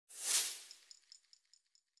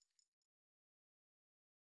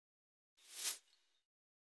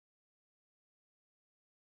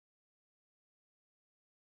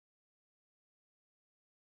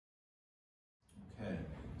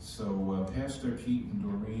So Pastor Pete and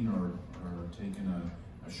Doreen are taking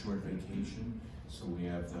a short vacation. So we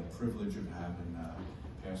have the privilege of having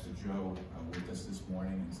Pastor Joe with us this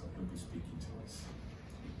morning, and so he'll be speaking to us.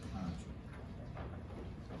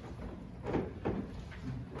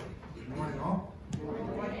 Good morning, all. Good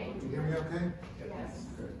morning. Can you hear me okay? Yes.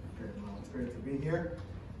 Good. Well, it's great to be here.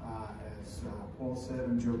 As Paul said,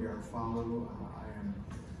 I'm Joe Garofalo.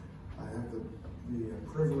 I have the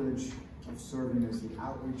privilege of serving as the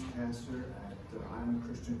outreach pastor at Island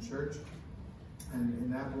Christian Church, and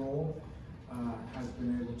in that role, has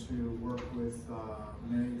been able to work with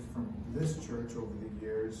many from this church over the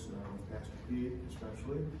years, with Pastor Pete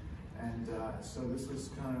especially, and so this is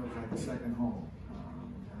kind of like a second home.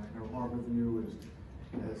 And I know Harborview is,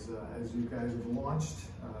 as you guys have launched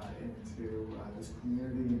into this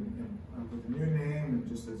community and with a new name and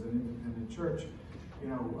just as an independent church, you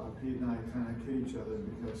know, Pete and I kind of kid each other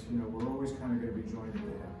because, you know, we're always kind of going to be joined at the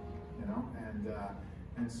hip, you know,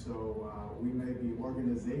 and so we may be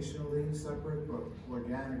organizationally separate, but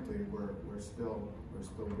organically we're still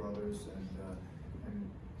brothers and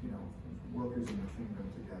you know, workers in the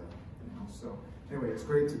kingdom together, you know. So anyway, it's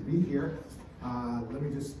great to be here. Let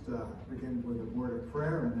me just begin with a word of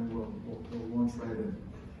prayer, and then we'll launch right in.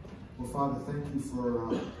 Well, Father, thank you for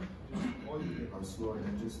all you give us, Lord,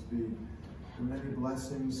 and just the many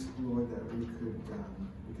blessings, Lord, that we could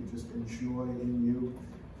just enjoy in you,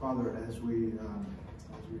 Father, as we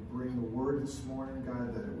bring the word this morning,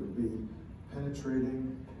 God, that it would be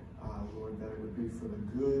penetrating, Lord, that it would be for the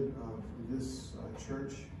good of this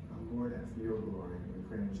church, Lord, and for your glory. We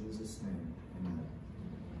pray in Jesus' name. Amen.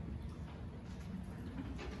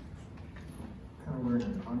 Kind of wearing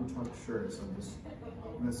an untucked shirt, so I'm just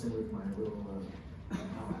messing with my little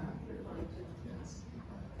yes.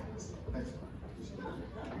 Excellent.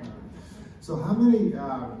 So how many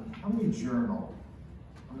journal?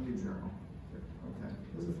 How many journal? Okay,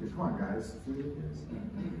 there's a few. Come on, guys. A few years.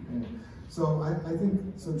 Yeah. So I think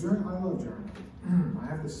so. I love journaling. I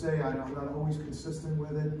have to say I'm not always consistent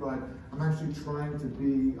with it, but I'm actually trying to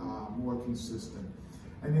be more consistent.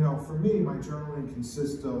 And you know, for me, my journaling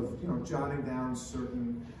consists of jotting down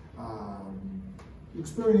certain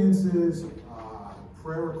experiences,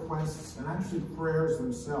 prayer requests, and actually prayers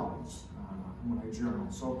themselves when I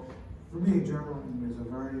journal. So for me, journaling is a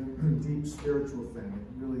very deep spiritual thing.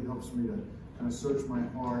 It really helps me to kind of search my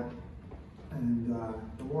heart. And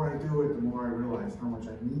the more I do it, the more I realize how much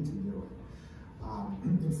I need to do it.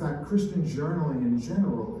 In fact, Christian journaling in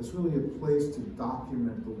general is really a place to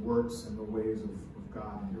document the works and the ways of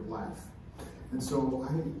God in your life. And so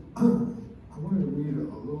I wanted to read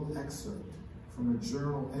a little excerpt from a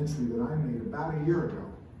journal entry that I made about a year ago.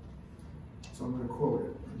 So I'm going to quote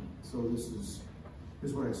it. So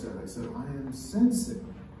here's what I said. I said, I am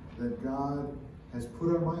sensing that God has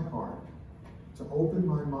put on my heart to open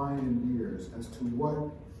my mind and ears as to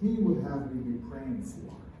what he would have me be praying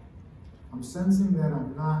for. I'm sensing that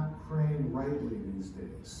I'm not praying rightly these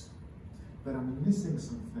days, that I'm missing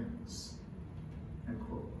some things, end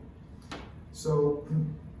quote. So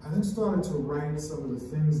I then started to write some of the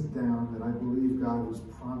things down that I believe God was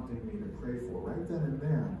prompting me to pray for right then and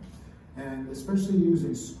there. And especially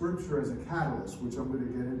using scripture as a catalyst, which I'm going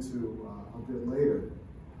to get into a bit later.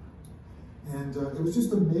 And it was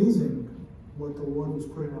just amazing what the Lord was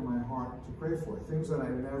putting on my heart to pray for, things that I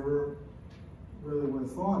never really would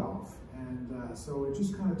have thought of. And so it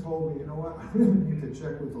just kind of told me, you know what, I really need to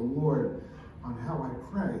check with the Lord on how I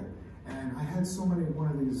pray. And I had so many,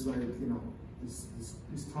 one of these, like,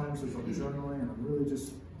 these times as I'm journaling, and I'm really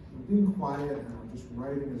just being quiet, and I'm just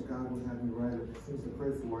writing as God would have me write, things to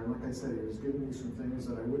pray for. And like I said, he was giving me some things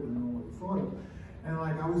that I wouldn't know what he thought of. And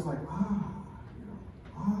I was like,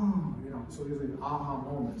 so there's an aha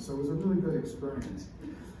moment. So it was a really good experience.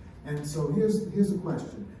 And so here's a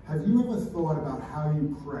question. Have you ever thought about how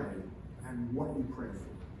you pray and what you pray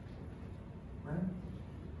for? Right?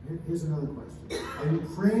 Here's another question. Are you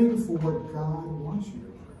praying for what God wants you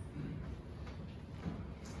to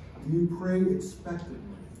pray? Do you pray expectantly?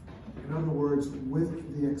 In other words, with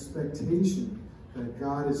the expectation that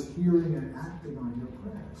God is hearing and acting on your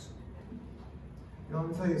prayers. You know, let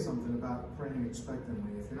me tell you something about praying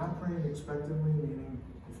expectantly. If you're not praying expectantly, meaning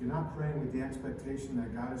if you're not praying with the expectation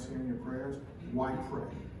that God is hearing your prayers, why pray?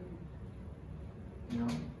 You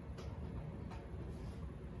know?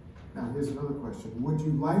 Now, here's another question. Would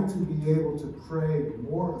you like to be able to pray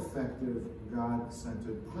more effective,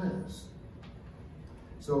 God-centered prayers?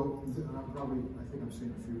 So, I think I'm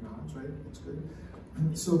seeing a few nods, right? That's good.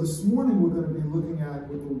 So this morning we're going to be looking at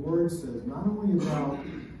what the Word says, not only about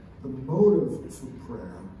the motive for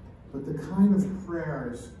prayer, but the kind of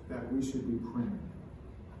prayers that we should be praying.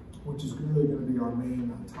 which is really going to be our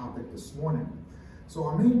main topic this morning. So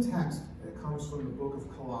our main text comes from the book of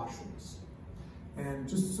Colossians. And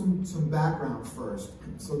just some background first.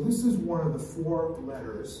 So this is one of the 4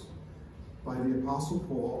 letters by the Apostle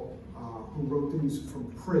Paul, who wrote these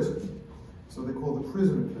from prison. So they call the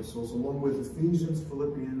prison epistles, along with Ephesians,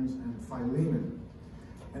 Philippians, and Philemon.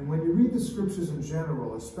 And when you read the scriptures in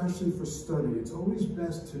general, especially for study, it's always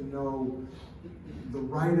best to know the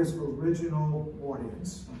writer's original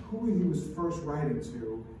audience, who he was first writing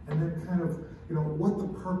to, and then kind of, what the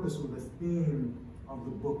purpose or the theme of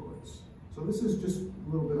the book was. So this is just a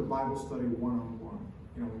little bit of Bible study one-on-one.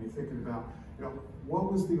 When you're thinking about,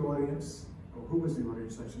 what was the audience, or who was the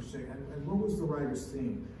audience, I should say, and what was the writer's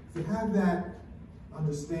theme. If you have that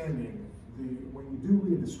understanding, when you do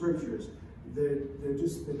read the scriptures,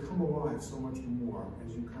 they come alive so much more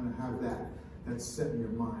as you kind of have that set in your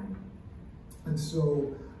mind. And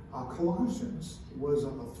so Colossians was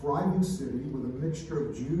a thriving city with a mixture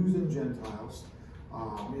of Jews and Gentiles,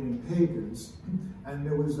 meaning pagans, and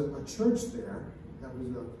there was a church there that was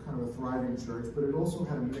a kind of a thriving church, but it also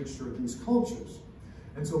had a mixture of these cultures.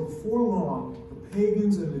 And so before long, the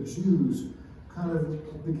pagans and the Jews kind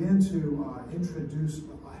of began to introduce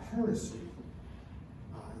a heresy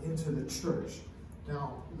into the church.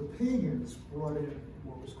 Now, the pagans brought in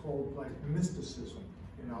what was called like mysticism,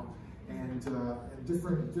 and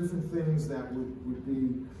different things that would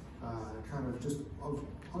be kind of just of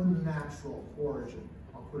unnatural origin.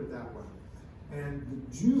 I'll put it that way. And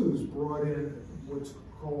the Jews brought in what's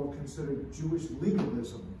considered Jewish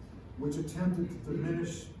legalism, which attempted to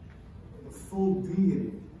diminish the full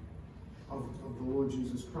deity of the Lord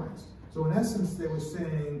Jesus Christ. So in essence, they were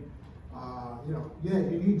saying, yeah,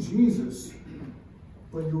 you need Jesus,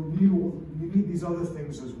 but you need these other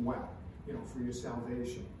things as well, for your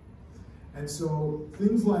salvation. And so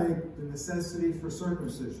things like the necessity for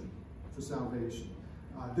circumcision for salvation,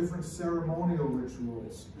 different ceremonial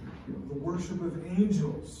rituals, the worship of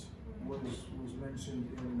angels was mentioned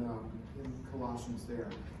in Colossians there,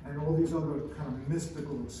 and all these other kind of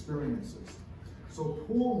mystical experiences. So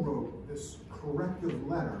Paul wrote this corrective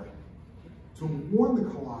letter to warn the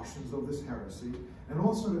Colossians of this heresy, and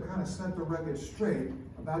also to kind of set the record straight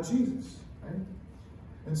about Jesus, right?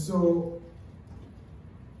 And so,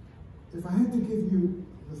 if I had to give you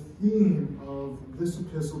the theme of this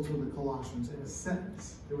epistle to the Colossians in a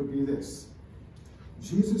sentence, it would be this: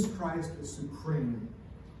 Jesus Christ is supreme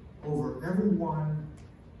over everyone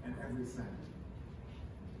and everything.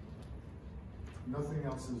 Nothing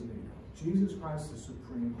else is needed. Jesus Christ is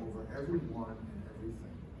supreme over everyone and everything.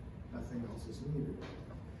 Nothing else is needed.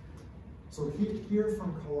 So here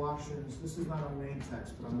from Colossians, this is not our main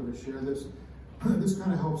text, but I'm going to share this. This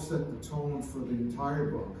kind of helps set the tone for the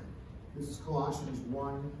entire book. This is Colossians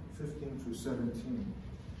 1:15 through 17.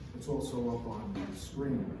 It's also up on the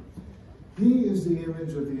screen. He is the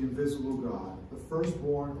image of the invisible God, the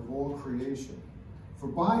firstborn of all creation. For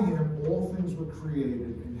by him all things were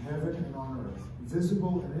created in heaven and on earth,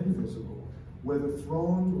 visible and invisible, whether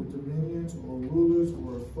thrones or dominions or rulers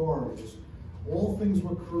or authorities. All things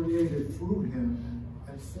were created through him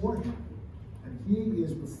and for him. And he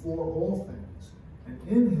is before all things, and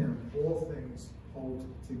in him all things hold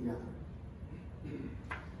together.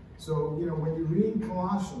 So, when you read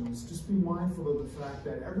Colossians, just be mindful of the fact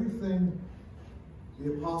that everything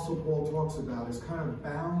the Apostle Paul talks about is kind of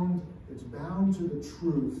bound to the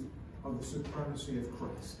truth of the supremacy of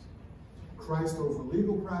Christ. Christ over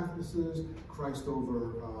legal practices, Christ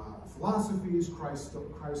over philosophies, Christ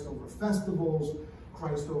over festivals,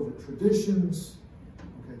 Christ over traditions.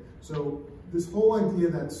 Okay, so this whole idea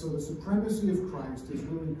that the supremacy of Christ is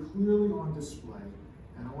really clearly on display.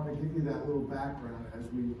 And I want to give you that little background as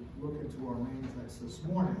we look into our main text this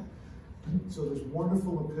morning. So this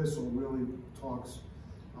wonderful epistle really talks,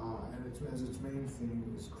 as its main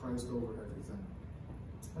theme is Christ over everything.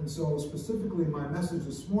 And so specifically my message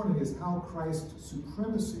this morning is how Christ's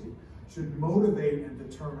supremacy should motivate and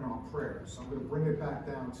determine our prayers. So I'm going to bring it back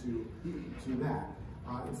down to that.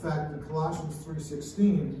 In fact, in Colossians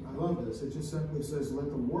 3:16, I love this. It just simply says, "Let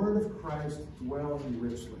the word of Christ dwell in you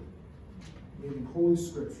richly," meaning Holy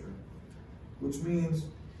Scripture, which means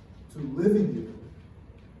to live in you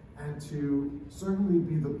and to certainly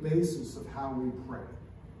be the basis of how we pray.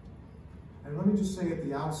 And let me just say at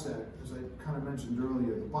the outset, as I kind of mentioned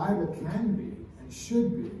earlier, the Bible can be and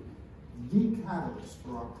should be the catalyst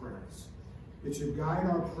for our prayers. It should guide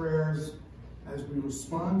our prayers as we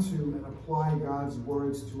respond to and apply God's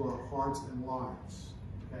words to our hearts and lives.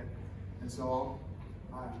 Okay? And so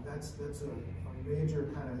that's a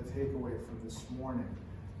major kind of takeaway from this morning,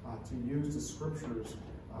 to use the scriptures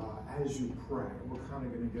as you pray. We're kind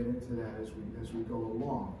of going to get into that as we go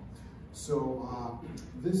along. So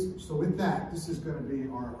with that, this is going to be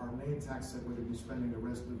our main text that we're going to be spending the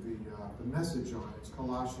rest of the message on. It's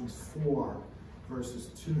Colossians 4, verses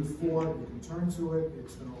 2 to 4. You can turn to it.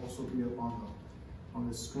 It's going to also be up on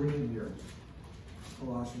the screen here.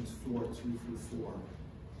 Colossians 4, 2 through 4.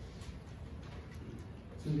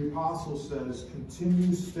 So the apostle says,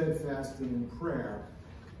 continue steadfastly in prayer,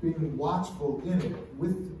 being watchful in it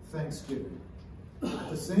with thanksgiving.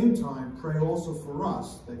 At the same time, pray also for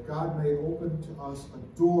us, that God may open to us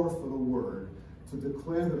a door for the word, to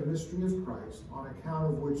declare the mystery of Christ, on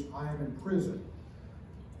account of which I am in prison.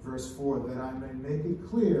 Verse 4, that I may make it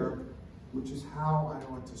clear, which is how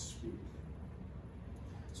I ought to speak.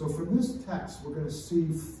 So from this text, we're going to see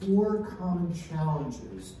 4 common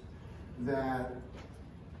challenges that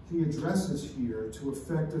he addresses here to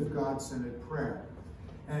effective God-centered prayer.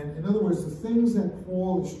 And in other words, the things that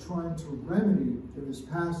Paul is trying to remedy in this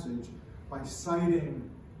passage by citing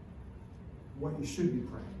what you should be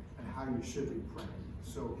praying and how you should be praying.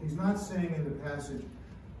 So he's not saying in the passage,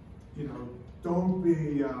 don't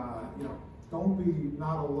be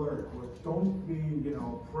not alert, or don't be,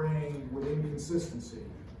 praying with inconsistency.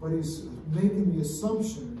 But he's making the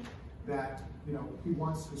assumption that, he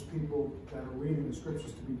wants his people that are reading the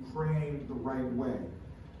scriptures to be praying the right way.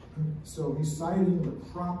 So he's citing the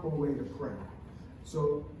proper way to pray.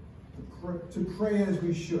 So to pray as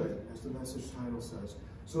we should, as the message title says.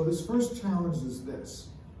 So this first challenge is this.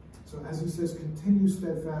 So as he says, continue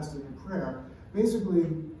steadfastly in prayer. Basically,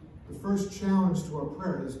 the first challenge to our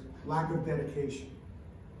prayer is lack of dedication.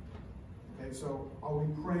 Okay, so are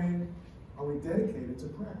we praying? Are we dedicated to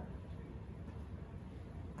prayer?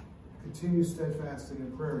 Continue steadfastly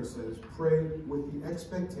in prayer, he says. Pray with the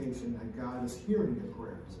expectation that God is hearing your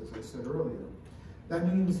prayers, as I said earlier. That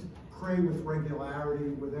means pray with regularity,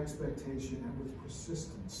 with expectation, and with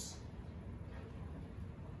persistence.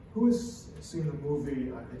 Who has seen the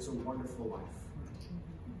movie It's a Wonderful Life?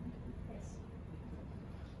 Yes.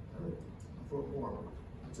 I thought more.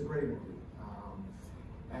 It's a great movie.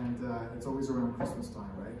 And it's always around Christmas time,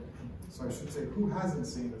 right? So I should say, who hasn't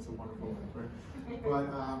seen It's a Wonderful Life, right?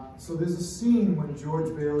 But, so there's a scene when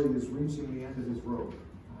George Bailey is reaching the end of his rope.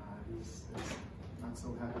 He's not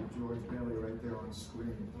so happy George Bailey right there on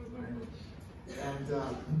screen, right? And,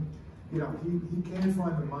 he can't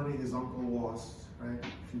find the money his uncle lost, right?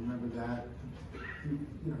 If you remember that.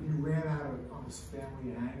 He ran out of his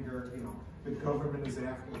family anger. The government is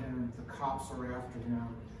after him. The cops are after him.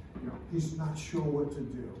 He's not sure what to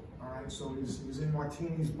do. All right, so he's in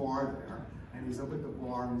Martini's bar there, and he's up at the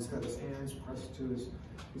bar, and he's got his hands pressed to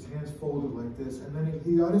his hands folded like this, and then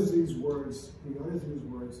he utters these words. He utters these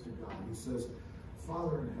words to God. He says,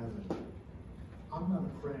 "Father in heaven, I'm not a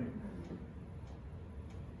praying man."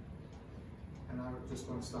 And I just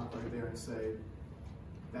want to stop right there and say,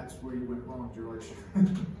 that's where you went wrong, George.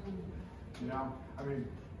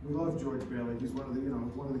 We love George Bailey. He's one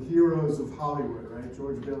of the heroes of Hollywood, right?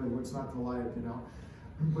 George Bailey, what's not to like,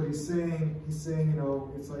 But he's saying,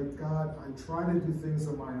 it's like, God, I try to do things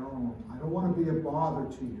on my own. I don't want to be a bother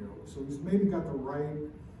to you. So he's maybe got the right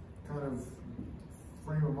kind of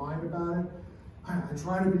frame of mind about it. I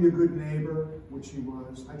try to be a good neighbor, which he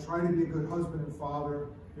was. I try to be a good husband and father,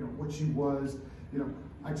 which he was.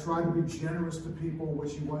 I try to be generous to people,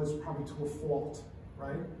 which he was, probably to a fault,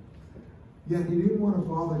 right? Yet he didn't want to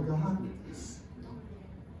bother God with this.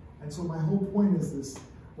 And so my whole point is this.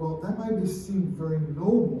 Well, that might seem very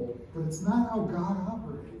noble, but it's not how God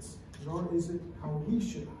operates, nor is it how we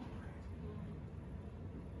should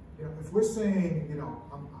operate. If we're saying,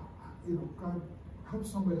 God, help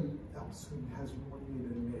somebody else who has more need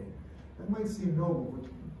than me, that might seem noble, but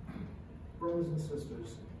brothers and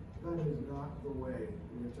sisters, that is not the way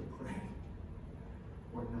we are to pray,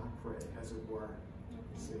 or not pray, as it were.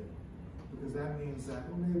 See, because that means that,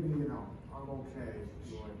 well, maybe I'm okay,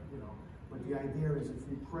 Lord, But the idea is, if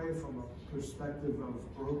we pray from a perspective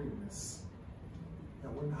of brokenness,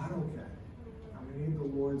 that we're not okay, and we need the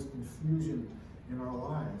Lord's infusion in our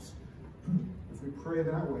lives. If we pray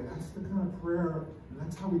that way, that's the kind of prayer, and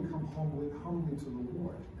that's how we come humbly to the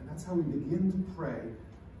Lord, and that's how we begin to pray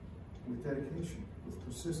with dedication, with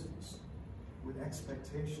persistence, with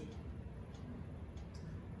expectation.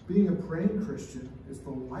 Being a praying Christian is the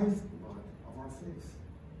lifeblood of our faith.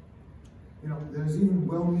 There's even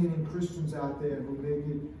well-meaning Christians out there who make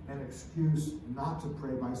it an excuse not to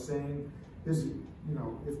pray by saying,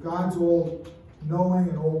 if God's all knowing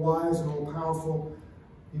and all wise and all powerful,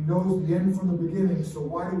 he knows the end from the beginning, so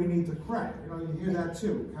why do we need to pray? You hear that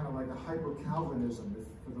too, kind of like a hyper-Calvinism,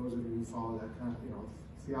 for those of you who follow that kind of,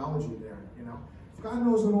 theology there, If God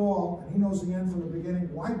knows it all, and he knows the end from the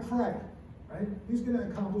beginning, why pray? Right? He's going to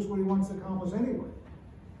accomplish what he wants to accomplish anyway.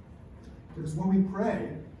 Because when we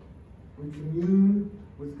pray, we commune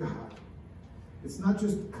with God. It's not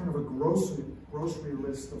just kind of a grocery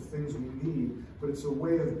list of things we need, but it's a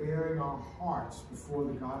way of bearing our hearts before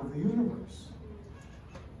the God of the universe.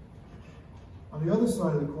 On the other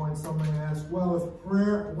side of the coin, some may ask, well,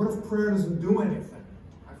 what if prayer doesn't do anything?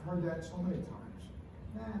 I've heard that so many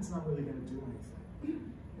times. It's not really going to do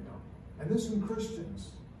anything. You know? And this in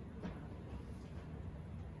Christians.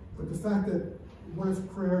 But the fact that, what if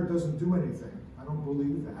prayer doesn't do anything? I don't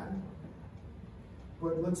believe that.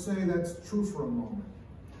 But let's say that's true for a moment.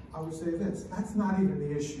 I would say this, that's not even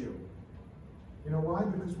the issue. You know why?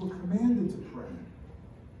 Because we're commanded to pray.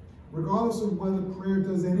 Regardless of whether prayer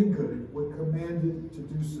does any good, we're commanded to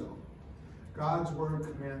do so. God's word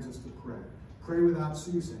commands us to pray. Pray without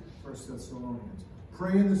ceasing, 1 Thessalonians.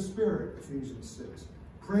 Pray in the Spirit, Ephesians 6.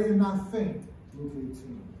 Pray and not faint, Luke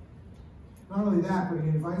 18. Not only that, but he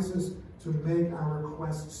invites us to make our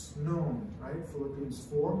requests known, right? Philippians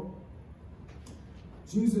 4.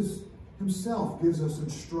 Jesus himself gives us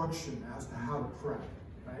instruction as to how to pray,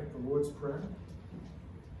 right? The Lord's Prayer.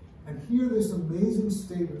 And hear this amazing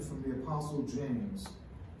statement from the Apostle James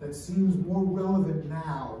that seems more relevant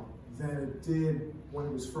now than it did when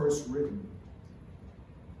it was first written.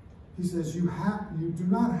 He says, you do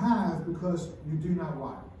not have because you do not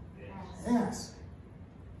what? Ask.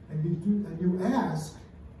 And you ask,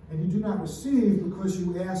 and you do not receive because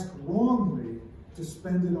you ask wrongly to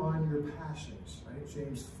spend it on your passions, right?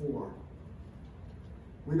 James 4.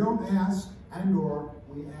 We don't ask and/or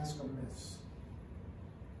we ask amiss.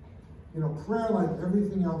 You know, prayer, like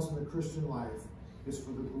everything else in the Christian life, is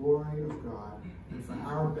for the glory of God and for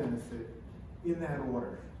our benefit in that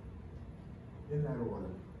order. In that order.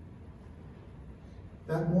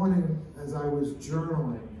 That morning, as I was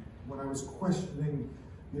journaling, when I was questioning,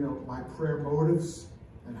 you know, my prayer motives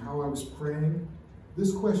and how I was praying,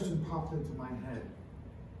 this question popped into my head.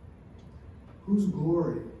 Whose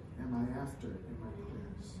glory am I after in my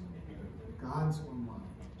prayers? God's or mine?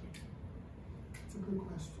 It's a good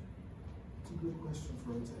question. It's a good question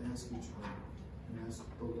for us to ask each other and ask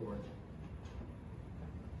the Lord.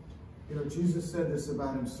 You know, Jesus said this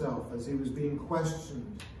about himself as he was being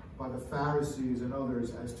questioned by the Pharisees and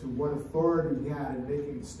others as to what authority he had in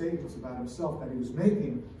making the statements about himself that he was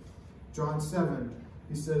making. John 7,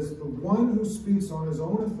 he says, the one who speaks on his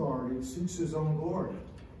own authority seeks his own glory.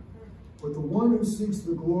 But the one who seeks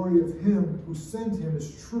the glory of him who sent him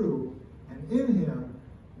is true, and in him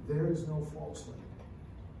there is no falsehood.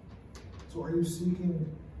 So are you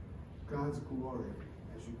seeking God's glory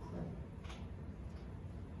as you pray?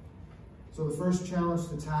 So the first challenge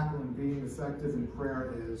to tackle in being effective in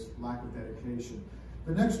prayer is lack of dedication.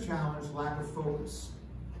 The next challenge, lack of focus.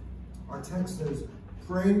 Our text says,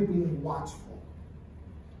 pray being watchful.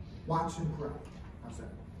 Watch and pray. How's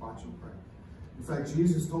that? Watch and pray. In fact,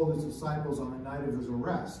 Jesus told his disciples on the night of his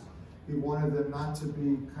arrest, he wanted them not to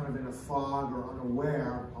be kind of in a fog or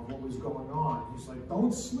unaware of what was going on. He's like,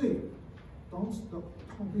 don't sleep.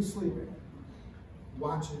 Don't be sleeping.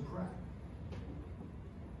 Watch and pray.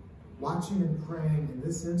 Watching and praying in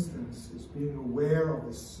this instance is being aware of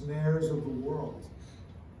the snares of the world.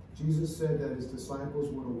 Jesus said that his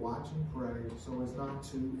disciples were to watch and pray so as not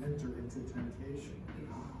to enter into temptation.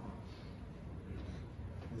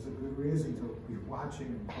 There's a good reason to be watching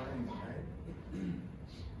and praying, right?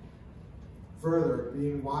 Further,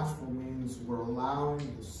 being watchful means we're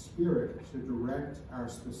allowing the Spirit to direct our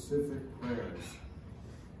specific prayers.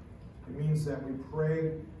 It means that we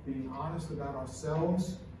pray being honest about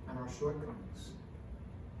ourselves and our shortcomings.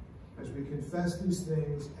 As we confess these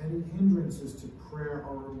things, any hindrances to prayer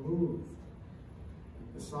are removed.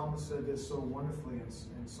 The psalmist said this so wonderfully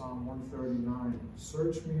in Psalm 139.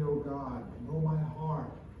 Search me, O God, know my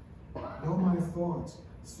heart, know my thoughts.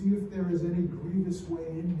 See if there is any grievous way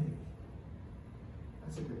in me.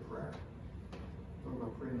 That's a good prayer. Talk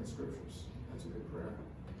about praying the scriptures. That's a good prayer.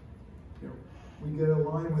 You know, we get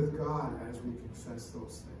aligned with God as we confess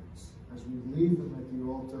those things, as we leave them at the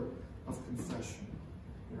altar of confession.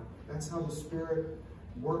 You know, that's how the Spirit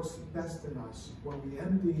works best in us, when we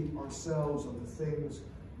empty ourselves of the things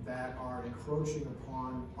that are encroaching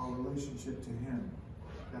upon our relationship to Him,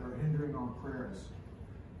 that are hindering our prayers.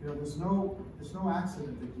 You know, there's no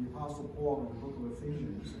accident that the Apostle Paul in the book of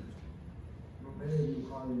Ephesians, you know, many of you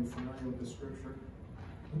probably are familiar with the scripture,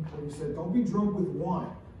 where he said, don't be drunk with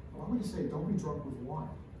wine. Why would he say, don't be drunk with wine?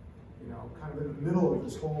 You know, kind of in the middle of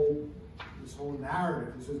this whole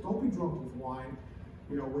narrative. He says, don't be drunk with wine,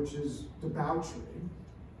 which is debauchery,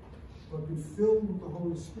 but be filled with the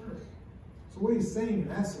Holy Spirit. So what he's saying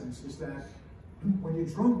in essence is that when you're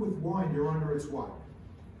drunk with wine, you're under its what?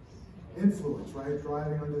 Influence, right?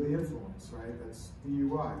 Driving under the influence, right? That's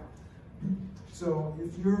DUI. So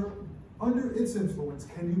if you're under its influence,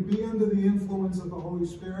 can you be under the influence of the Holy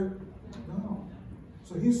Spirit? No.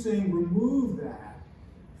 So he's saying remove that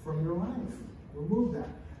from your life. Remove that.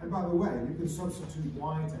 And by the way, you can substitute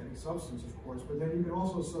wine to any substance, of course, but then you can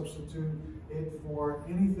also substitute it for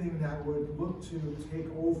anything that would look to take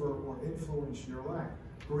over or influence your life.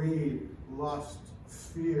 Greed, lust,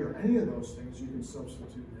 fear, any of those things you can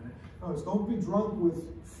substitute in it. Notice, don't be drunk with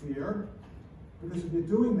fear, because if you're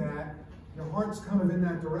doing that, your heart's kind of in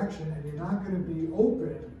that direction, and you're not going to be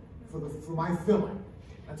open for my filling.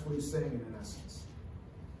 That's what he's saying in essence.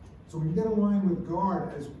 So we get aligned with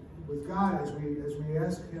God as we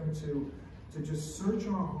ask Him to just search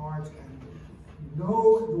our hearts and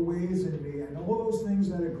know the ways in me and all those things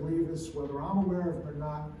that are grievous, whether I'm aware of them or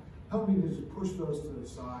not. Help me to just push those to the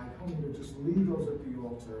side. Help me to just leave those at the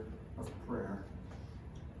altar of prayer.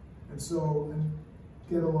 And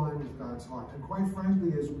get aligned with God's heart. And quite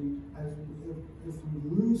frankly, if we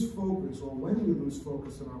lose focus, or when we lose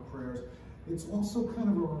focus in our prayers, it's also kind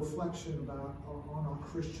of a reflection on our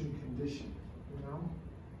Christian condition, you know?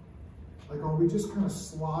 Like, are we just kind of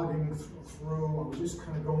slogging through? Are we just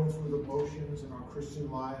kind of going through the motions in our Christian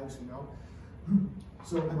lives, you know?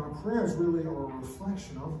 So, and our prayers really are a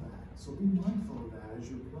reflection of that. So be mindful of that as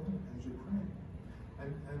you're praying.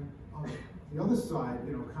 And on the other side,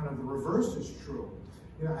 you know, kind of the reverse is true.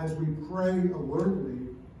 You know, as we pray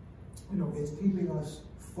alertly, you know, it's keeping us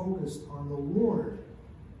focused on the Lord.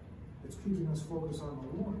 It's keeping us focused on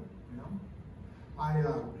the Lord, you know?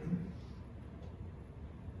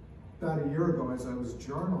 About a year ago, as I was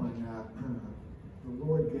journaling, the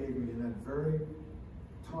Lord gave me in that very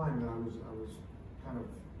time that I was kind of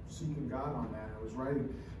seeking God on that, I was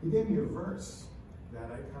writing, He gave me a verse that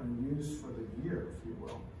I kind of used for the year, if you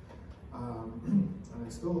will. And I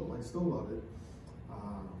still love it.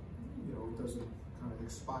 You know, it doesn't kind of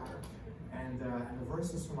expire. And the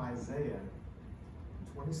verse is from Isaiah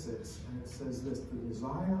 26, and it says this: the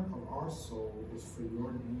desire of our soul is for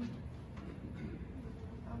your name.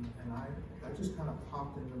 And that just kind of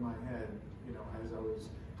popped into my head, you know, as I was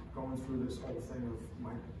going through this whole thing of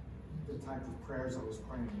the type of prayers I was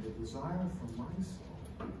praying. The desire for my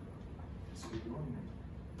soul is for your name.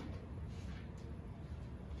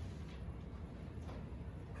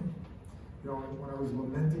 You know, when I was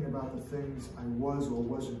lamenting about the things I was or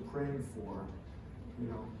wasn't praying for, you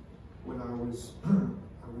know, when I was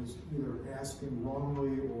either asking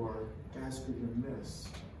wrongly or asking amiss,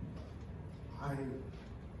 I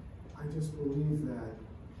just believe that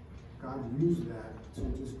God used that to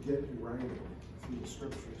just get me right through the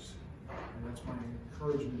scriptures. And that's my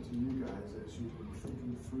encouragement to you guys as you've been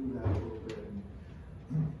thinking through that a little bit.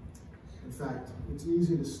 And in fact, it's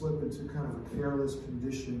easy to slip into kind of a careless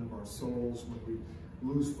condition of our souls when we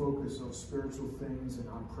lose focus on spiritual things and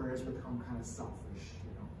our prayers become kind of selfish,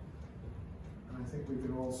 you know. And I think we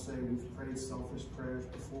can all say we've prayed selfish prayers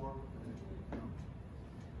before. You know.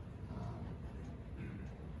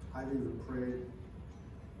 I've even prayed,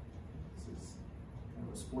 this is kind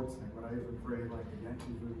of a sports thing, but I even prayed like the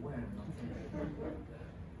Yankees would win.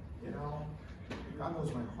 You know, God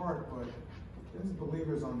knows my heart, but there's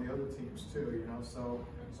believers on the other teams too, you know. So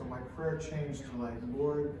my prayer changed to like,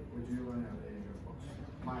 Lord, would you? I know there you go, folks.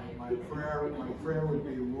 My prayer would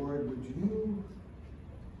be, Lord, would you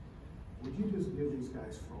just give these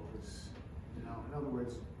guys focus? You know, in other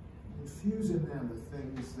words, infuse in them the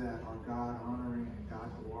things that are God honoring and God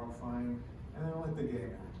glorifying, and then let the game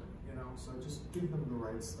happen. You know, so just give them the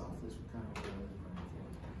right stuff. Is kind of what I was praying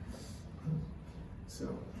for.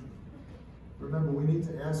 So. Remember, we need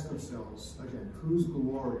to ask ourselves, again, whose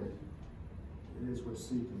glory it is we're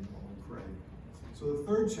seeking when we pray. So the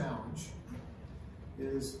third challenge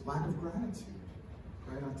is lack of gratitude.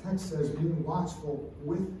 Right? Our text says being watchful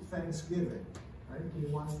with thanksgiving. Right?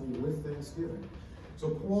 Being watchful with thanksgiving. So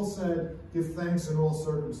Paul said, give thanks in all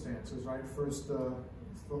circumstances, right? First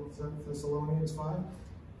Thessalonians 5.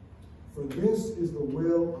 For this is the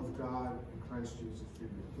will of God in Christ Jesus for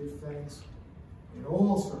you. Give thanks in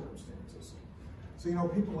all circumstances. So, you know,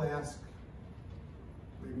 people ask,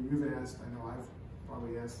 maybe you've asked, I know I've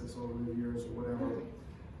probably asked this over the years or whatever, if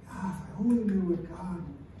I only knew what God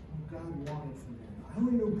wanted from me. I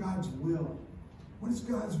only knew God's will. What is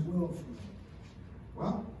God's will for me?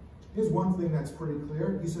 Well, here's one thing that's pretty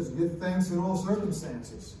clear. He says, give thanks in all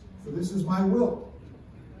circumstances, for this is my will.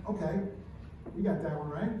 Okay, you got that one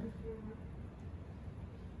right.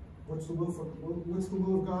 What's the will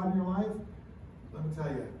of God in your life? Let me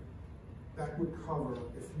tell you. that would cover,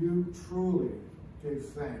 if you truly gave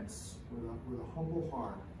thanks with a humble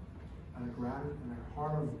heart and a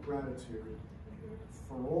heart of gratitude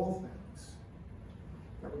for all things,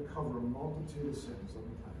 that would cover a multitude of sins. Let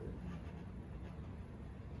me tell you.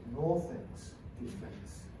 In all things, give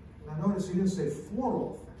thanks. Now notice he didn't say for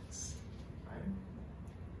all things, right?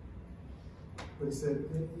 But he said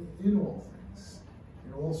in all things,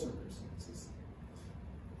 in all circumstances.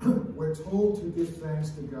 We're told to give thanks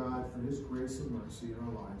to God for his grace and mercy in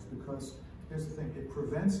our lives because, here's the thing, it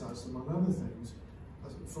prevents us, among other things,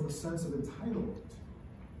 from a sense of entitlement.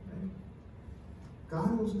 Right?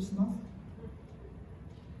 God owes us nothing.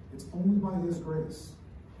 It's only by his grace.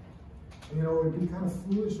 And, it would be kind of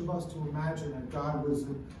foolish of us to imagine that God was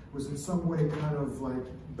in some way kind of like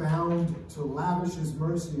bound to lavish his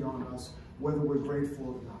mercy on us, whether we're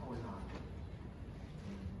grateful or not.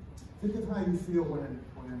 Think of how you feel when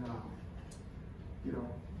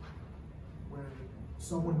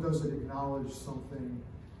someone doesn't acknowledge something,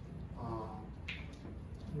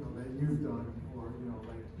 that you've done, or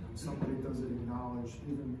like when somebody doesn't acknowledge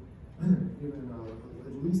even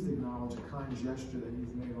at least acknowledge a kind gesture that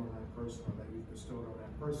you've made on that person or that you've bestowed on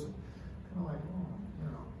that person. Kind of like,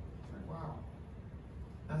 it's like, wow.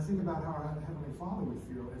 And think about how our Heavenly Father would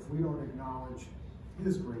feel if we don't acknowledge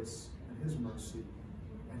his grace and his mercy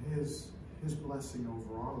and his blessing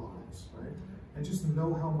over our lives, right? And just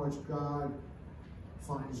know how much God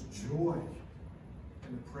finds joy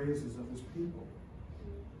in the praises of his people.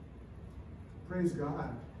 Praise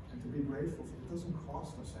God and to be grateful for it doesn't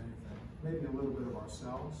cost us anything. Maybe a little bit of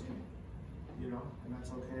ourselves, and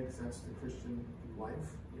that's okay because that's the Christian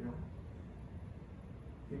life,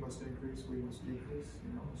 He must increase, we must decrease,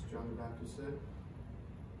 as John the Baptist said.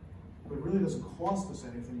 But it really doesn't cost us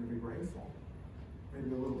anything to be grateful.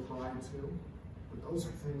 Maybe a little pride too, but those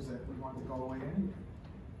are things that we want to go away anyway.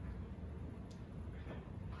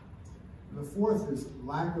 And the fourth is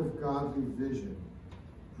lack of godly vision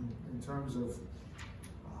in terms of,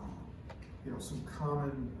 some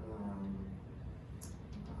common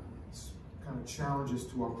kind of challenges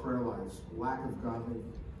to our prayer lives. Lack of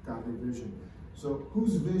godly vision. So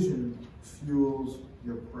whose vision fuels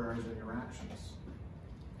your prayers and your actions?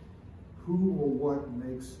 Who or what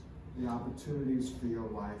makes the opportunities for your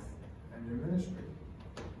life and your ministry?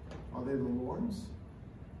 Are they the Lord's?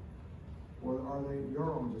 Or are they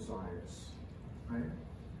your own desires? Right?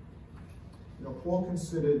 Paul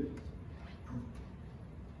considered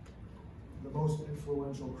the most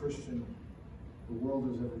influential Christian the world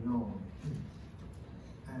has ever known.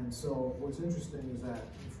 And so what's interesting is that,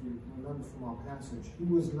 if you remember from our passage, he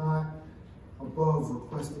was not above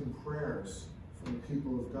requesting prayers from the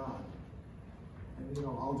people of God. And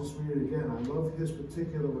I'll just read it again. I love his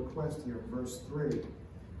particular request here in verse 3.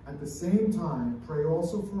 At the same time, pray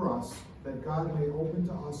also for us, that God may open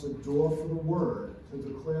to us a door for the word to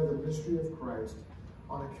declare the mystery of Christ,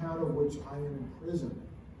 on account of which I am in prison,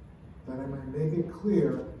 that I may make it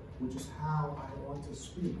clear which is how I ought to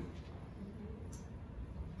speak.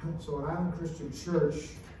 So at Island Christian Church,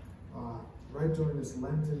 right during this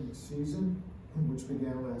Lenten season, which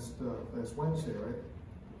began last Wednesday, right?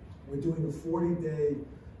 We're doing a 40-day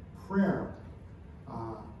prayer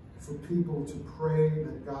for people to pray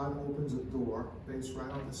that God opens a door, based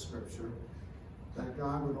right on the scripture, that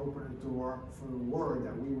God would open a door for the word,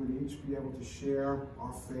 that we would each be able to share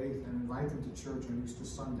our faith and invite them to church on Easter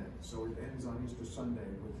Sunday. So it ends on Easter Sunday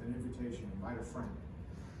with an invitation, invite a friend.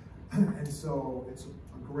 And so it's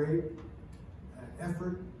a great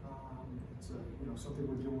effort. It's something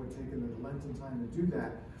we're doing. We're taking the Lenten time to do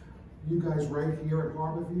that. You guys right here at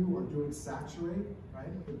Harborview are doing Saturate,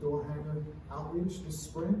 right? The door hanger outreach this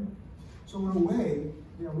spring. So in a way,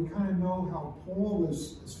 we kind of know how Paul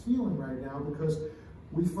is feeling right now, because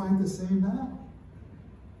we fight the same battle.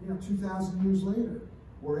 2,000 years later,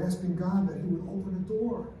 we're asking God that he would open a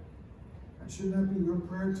door. And shouldn't that be your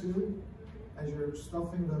prayer too? As you're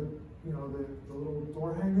stuffing the little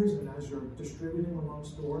door hangers and as you're distributing among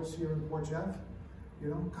stores here in Port Jeff,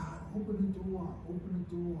 God, open a door, open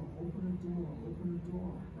a door, open a door, open a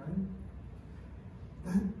door, right?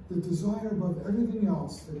 That the desire above everything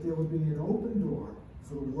else, that there would be an open door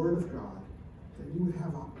for the Word of God, that you would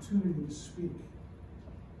have opportunity to speak.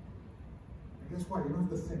 And guess what? You don't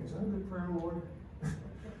have to think, is that a good prayer, Lord?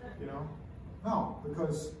 No,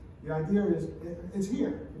 because the idea is, it's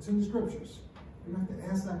here. It's in the Scriptures. You don't have to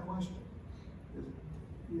ask that question.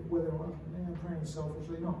 Whether I'm praying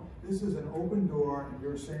selfishly. No, this is an open door, and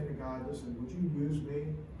you're saying to God, listen, would you use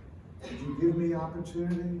me? Would you give me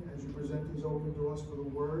opportunity as you present these open doors for the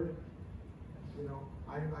Word?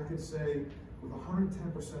 I could say, with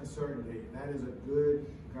 110% certainty. And that is a good,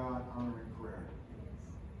 God-honoring prayer.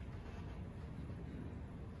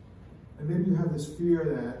 And maybe you have this fear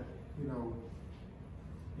that,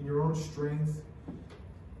 in your own strength,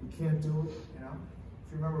 you can't do it,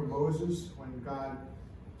 If you remember Moses, when God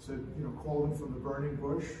said, called him from the burning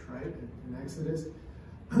bush, right, in Exodus,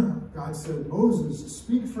 God said, Moses,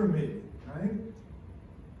 speak for me, right?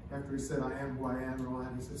 After he said, I am who I am and all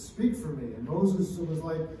that, he said, speak for me. And Moses was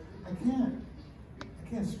like, I can't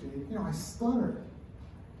speak. I stutter.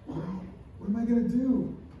 What am I going to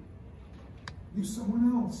do? Use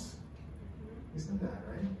someone else. He said that,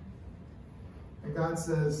 right? And God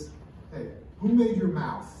says, hey, who made your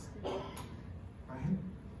mouth? Right?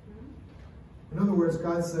 In other words,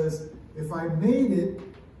 God says, if I made it,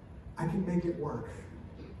 I can make it work.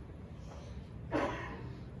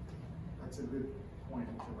 That's a good point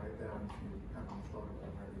to write down if you haven't thought of it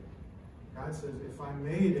already. God says, if I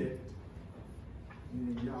made it,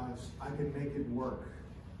 meaning God, I can make it work.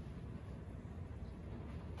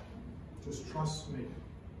 Just trust me.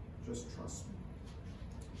 Just trust me.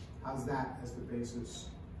 How's that as the basis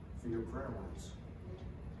for your prayer lives?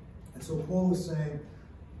 And so Paul is saying,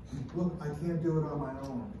 look, I can't do it on my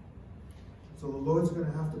own. So the Lord's going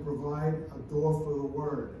to have to provide a door for the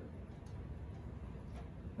word.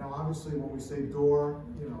 Now, obviously, when we say door,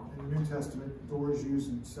 in the New Testament, door is used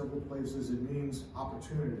in several places. It means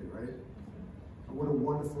opportunity, right? And what a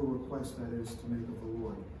wonderful request that is to make of the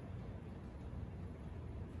Lord.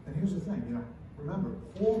 And here's the thing, remember,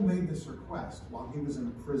 Paul made this request while he was in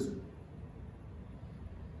a prison.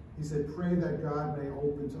 He said, pray that God may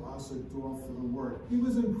open to us a door for the word. He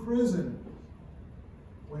was in prison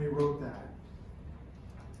when he wrote that.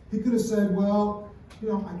 He could have said, well,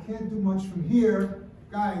 I can't do much from here.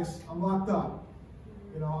 Guys, I'm locked up.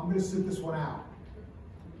 I'm going to sit this one out.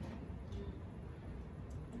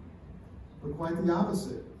 But quite the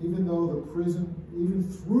opposite. Even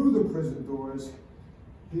through the prison doors,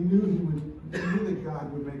 he knew that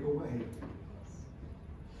God would make a way.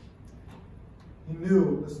 He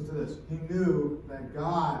knew, listen to this, he knew that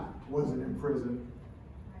God wasn't in prison.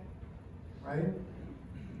 Right?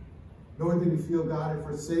 Nor did he feel God had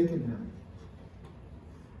forsaken him.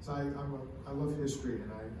 So I love history,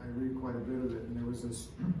 and I read quite a bit of it. And there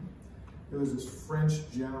was this French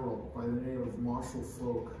general by the name of Marshal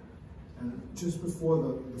Foch. And just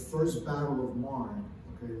before the first Battle of Marne,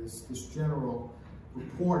 okay, this general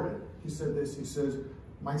reported, he said this, he says,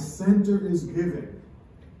 my center is giving.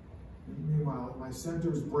 Meanwhile, my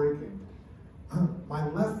center is breaking. My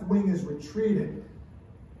left wing is retreating.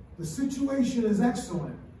 The situation is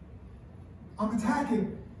excellent. I'm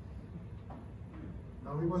attacking.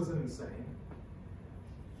 No, he wasn't insane.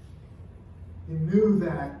 He knew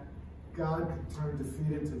that God could turn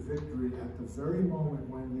defeat into victory at the very moment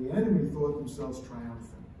when the enemy thought themselves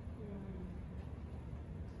triumphant.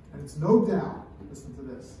 And it's no doubt, listen to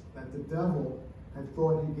this, that the devil had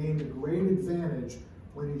thought he gained a great advantage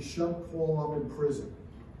when he shut Paul up in prison.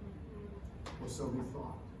 Or so he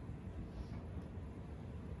thought.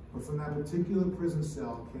 But from that particular prison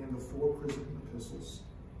cell came the 4 prison epistles,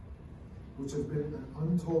 which have been an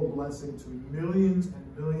untold blessing to millions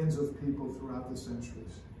and millions of people throughout the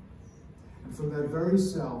centuries. And from that very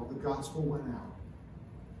cell, the gospel went out.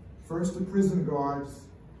 First to prison guards,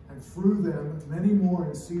 and through them, many more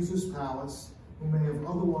in Caesar's palace who may have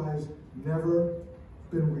otherwise never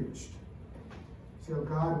been reached. See how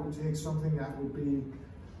God would take something that would be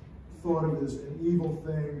thought of as an evil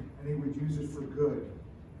thing, and he would use it for good.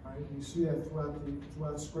 Right? You see that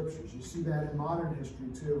throughout scriptures. You see that in modern history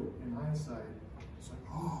too, in hindsight. It's like,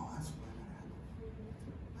 oh, that's why that happened.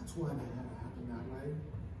 That's why that had to happen that way.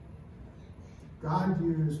 God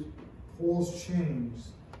used Paul's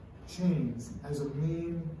chains as a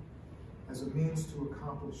means to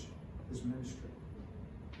accomplish his ministry.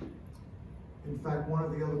 In fact, one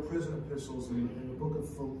of the other prison epistles in the book of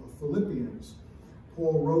Philippians,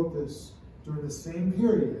 Paul wrote this during the same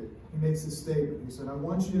period. He makes this statement. He said, I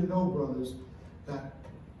want you to know, brothers, that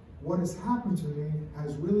what has happened to me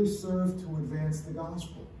has really served to advance the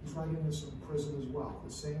gospel. He's writing this in prison as well,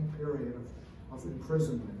 the same period of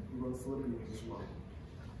imprisonment. He wrote Philippians as well.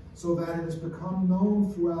 So that it has become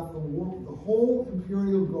known throughout the whole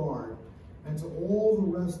imperial guard and to all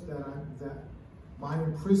the rest that my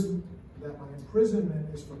imprisonment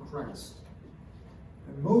is for Christ.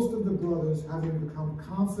 And most of the brothers, having become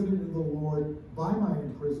confident in the Lord by my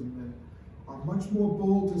imprisonment, are much more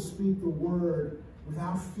bold to speak the word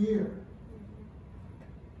without fear.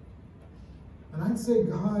 And I'd say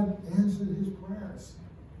God answered his prayers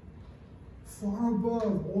far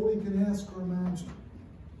above all he could ask or imagine.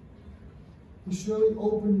 He surely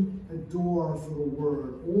opened a door for the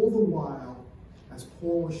word, all the while as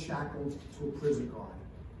Paul was shackled to a prison guard.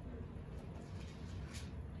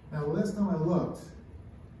 Now, the last time I looked,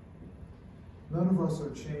 none of us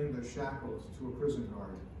are chained or shackled to a prison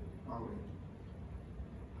guard, are we?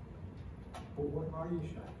 But what are you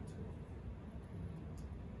shackled to?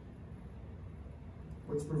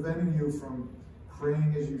 What's preventing you from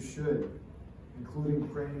praying as you should, including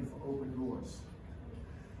praying for open doors?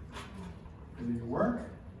 Is it your work?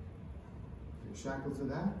 Are you shackled to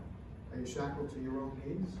that? Are you shackled to your own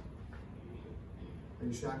needs? Are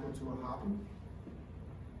you shackled to a hobby?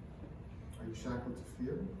 Are you shackled to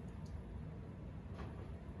fear?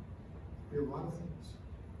 There are a lot of things.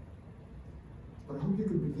 But I hope you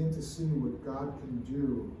can begin to see what God can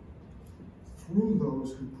do through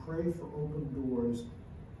those who pray for open doors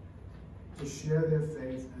to share their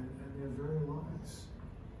faith and their very lives,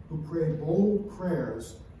 who pray bold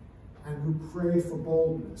prayers and who pray for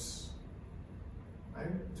boldness.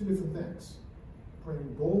 Right? Two different things.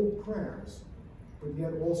 Praying bold prayers, but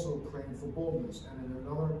yet also praying for boldness. And in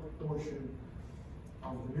another portion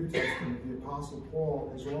of the New Testament, the Apostle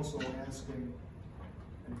Paul is also asking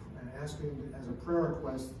as a prayer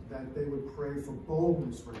request that they would pray for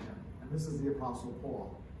boldness for him. And this is the Apostle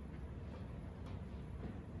Paul.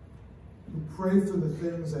 We pray for the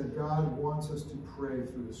things that God wants us to pray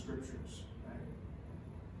through the Scriptures. Right?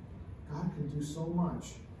 God can do so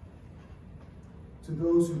much. To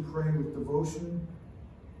those who pray with devotion,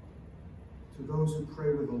 to those who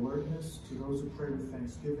pray with alertness, to those who pray with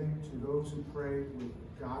thanksgiving, to those who pray with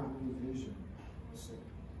godly vision.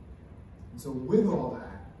 And so with all that,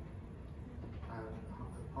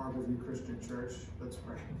 Harborview Christian Church, let's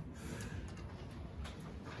pray.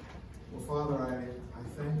 Well, Father,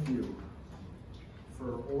 I thank you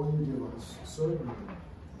for all you give us, certainly,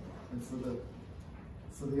 and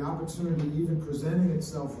for the opportunity even presenting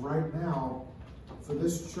itself right now for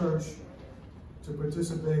this church to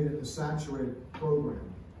participate in the Saturated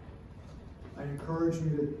program. I encourage you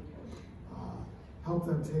to help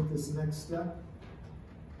them take this next step.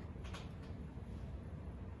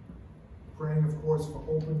 Praying, of course, for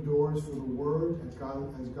open doors for the Word as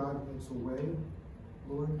God makes a way,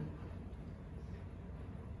 Lord.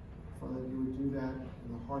 Father, you would do that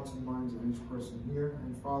in the hearts and minds of each person here.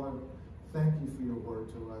 And Father, thank you for your word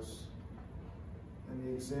to us and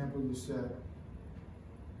the example you set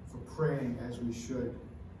for praying as we should.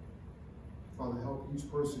 Father, help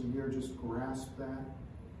each person here just grasp that.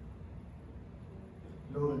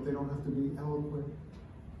 Know that they don't have to be eloquent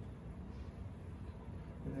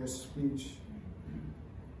in their speech,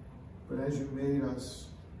 but as you made us,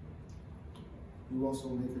 you also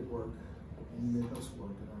make it work, and you make us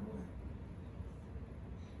work in our way.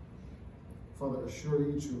 Father, assure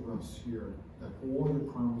each of us here that all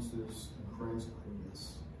your promises in Christ are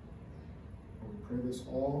yes. And we pray this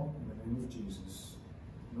all in the name of Jesus.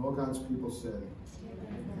 And all God's people said,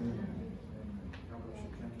 Amen. Amen. God bless you.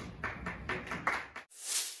 Thank you.